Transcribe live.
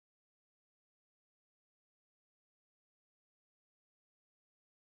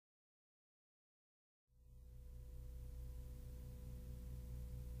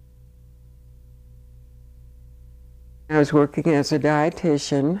I was working as a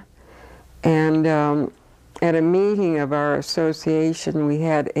dietitian, and at a meeting of our association, we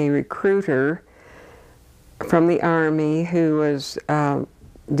had a recruiter from the Army who was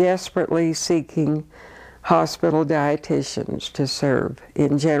desperately seeking hospital dietitians to serve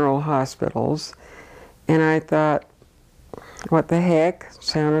in general hospitals. And I thought, what the heck,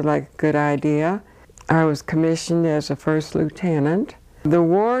 sounded like a good idea. I was commissioned as a first lieutenant. The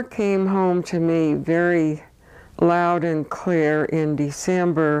war came home to me very loud and clear in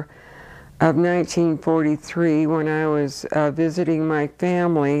December of 1943 when I was visiting my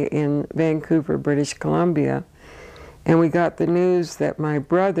family in Vancouver, British Columbia. And we got the news that my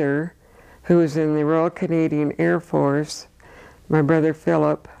brother, who was in the Royal Canadian Air Force, my brother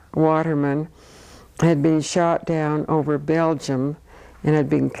Philip Waterman, had been shot down over Belgium and had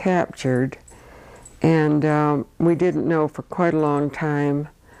been captured. And we didn't know for quite a long time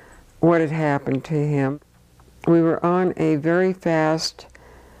what had happened to him. We were on a very fast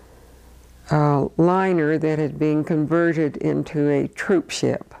liner that had been converted into a troop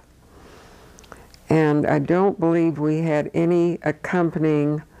ship. And I don't believe we had any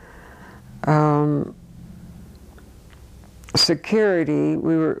accompanying security.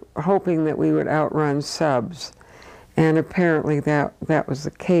 We were hoping that we would outrun subs. And apparently that was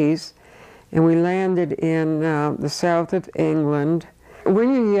the case. And we landed in the south of England.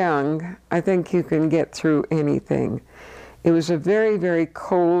 When you're young, I think you can get through anything. It was a very, very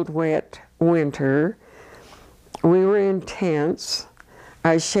cold, wet winter. We were in tents.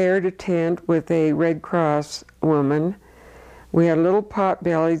 I shared a tent with a Red Cross woman. We had a little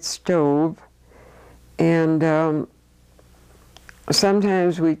pot-bellied stove, and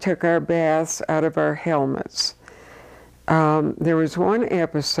sometimes we took our baths out of our helmets. There was one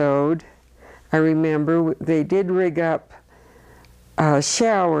episode, I remember, they did rig up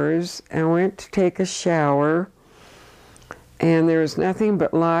showers, and went to take a shower, and there was nothing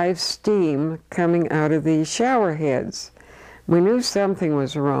but live steam coming out of the shower heads. We knew something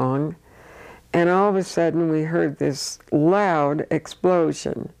was wrong, and all of a sudden we heard this loud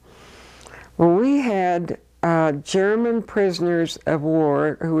explosion. Well, we had German prisoners of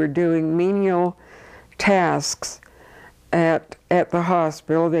war who were doing menial tasks at the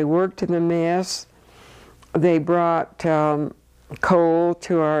hospital. They worked in the mess. They brought coal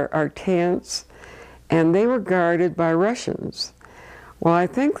to our tents, and they were guarded by Russians. Well, I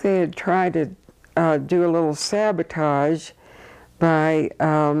think they had tried to do a little sabotage by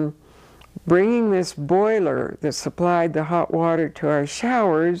bringing this boiler that supplied the hot water to our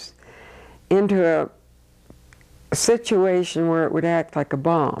showers into a situation where it would act like a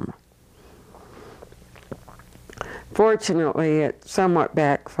bomb. Fortunately, it somewhat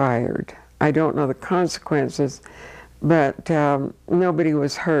backfired. I don't know the consequences, but nobody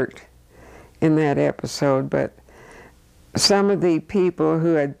was hurt in that episode. But some of the people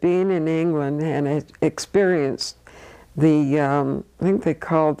who had been in England and had experienced the, I think they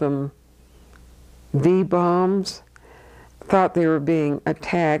called them V-bombs, thought they were being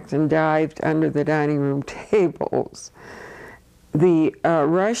attacked and dived under the dining room tables. The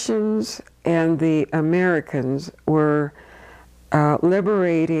Russians and the Americans were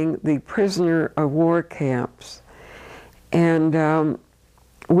liberating the prisoner of war camps. And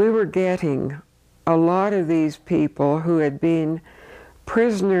we were getting a lot of these people who had been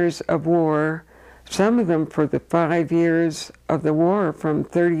prisoners of war, some of them for the 5 years of the war, from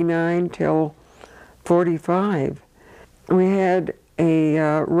 39 till 45. We had a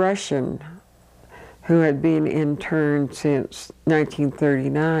Russian who had been interned since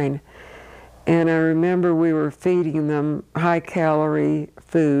 1939. And I remember we were feeding them high-calorie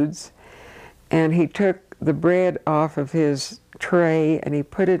foods, and he took the bread off of his tray and he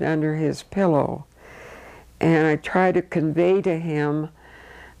put it under his pillow. And I tried to convey to him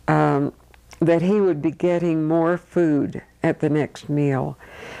that he would be getting more food at the next meal.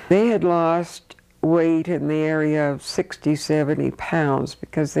 They had lost weight in the area of 60, 70 pounds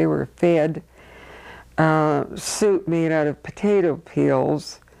because they were fed soup made out of potato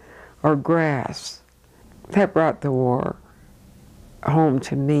peels or grass. That brought the war home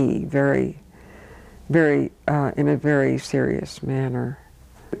to me very, very, in a very serious manner.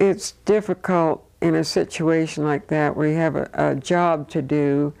 It's difficult in a situation like that where you have a job to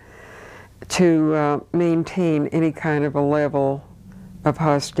do to maintain any kind of a level of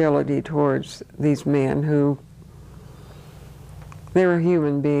hostility towards these men who, they were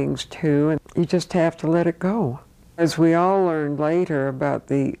human beings too, and you just have to let it go. As we all learned later about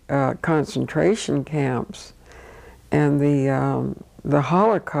the concentration camps and the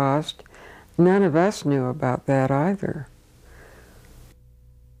Holocaust, none of us knew about that either.